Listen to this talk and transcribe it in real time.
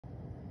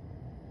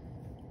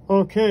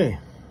Okay,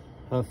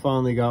 I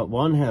finally got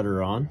one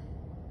header on.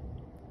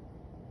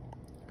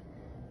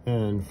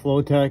 And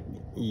flotech,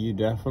 you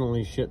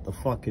definitely shit the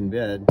fucking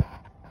bed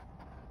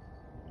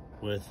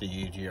with the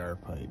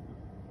UGR pipe.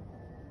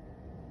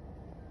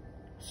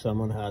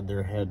 Someone had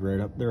their head right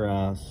up their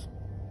ass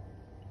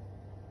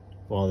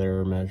while they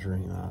were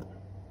measuring that.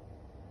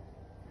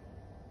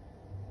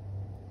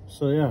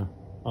 So yeah,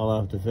 I'll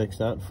have to fix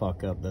that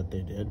fuck up that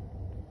they did.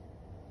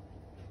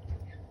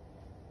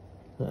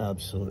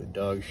 Absolute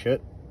dog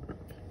shit.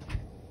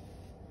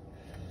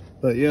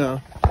 But yeah,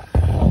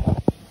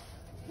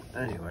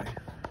 anyway.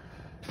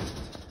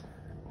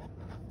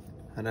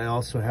 And I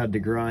also had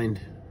to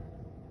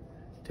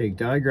take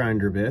die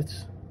grinder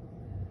bits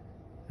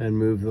and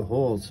move the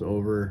holes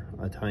over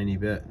a tiny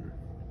bit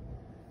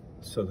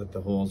so that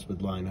the holes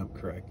would line up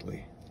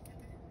correctly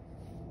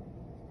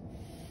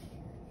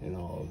in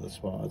all of the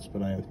spots.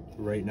 But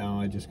right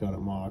now I just got it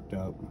mocked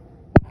up.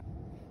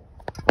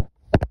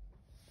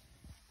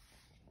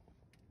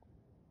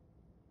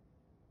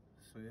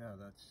 So yeah,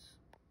 that's,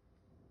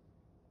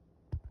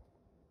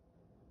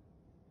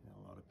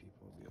 a lot of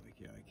people will be like,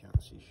 yeah, I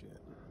can't see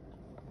shit.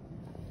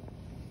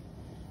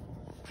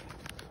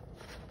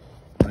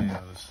 But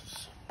yeah, this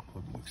is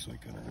what it looks like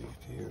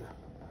underneath here.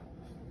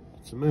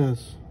 It's a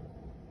mess.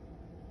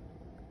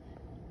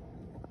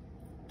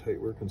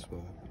 Tight working spot.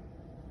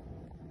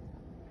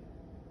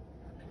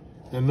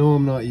 And no,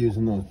 I'm not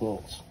using those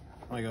bolts.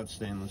 I got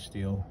stainless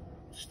steel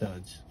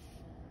studs.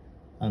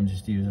 I'm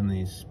just using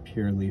these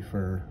purely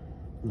for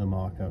the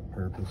mock-up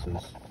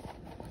purposes.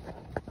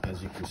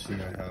 As you can see,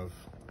 I have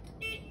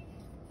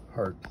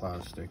hard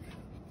plastic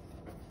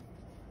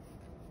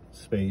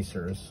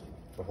spacers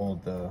to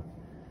hold the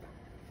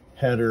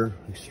header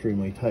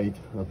extremely tight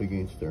up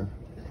against there.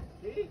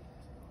 See?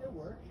 It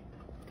works.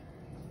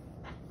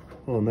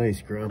 Oh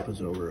nice,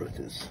 Grandpa's over with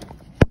his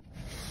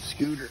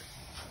scooter.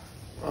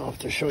 I'll have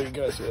to show you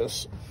guys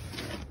this.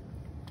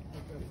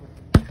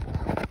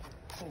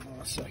 Hold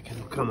on a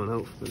second, I'm coming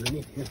out from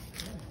underneath here.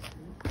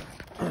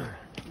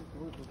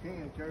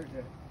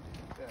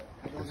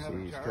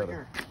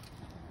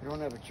 You don't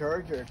have a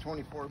charger, a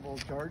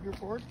 24-volt charger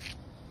for it?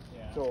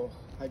 Yeah. So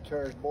I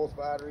charged both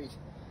batteries.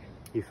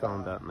 He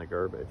found that in the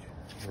garbage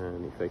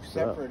and he fixed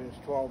it up. Separate is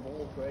 12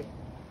 volts, right?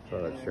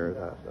 Thought I'd share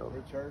that though.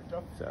 They charged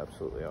up? It's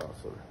absolutely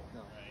awesome.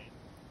 No.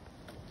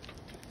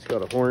 It's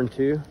got a horn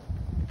too.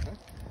 Huh?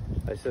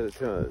 I said it's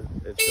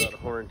got a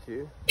horn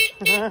too.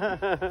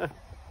 Yeah,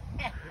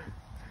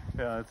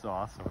 that's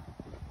awesome.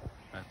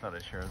 I thought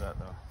I'd share that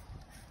though.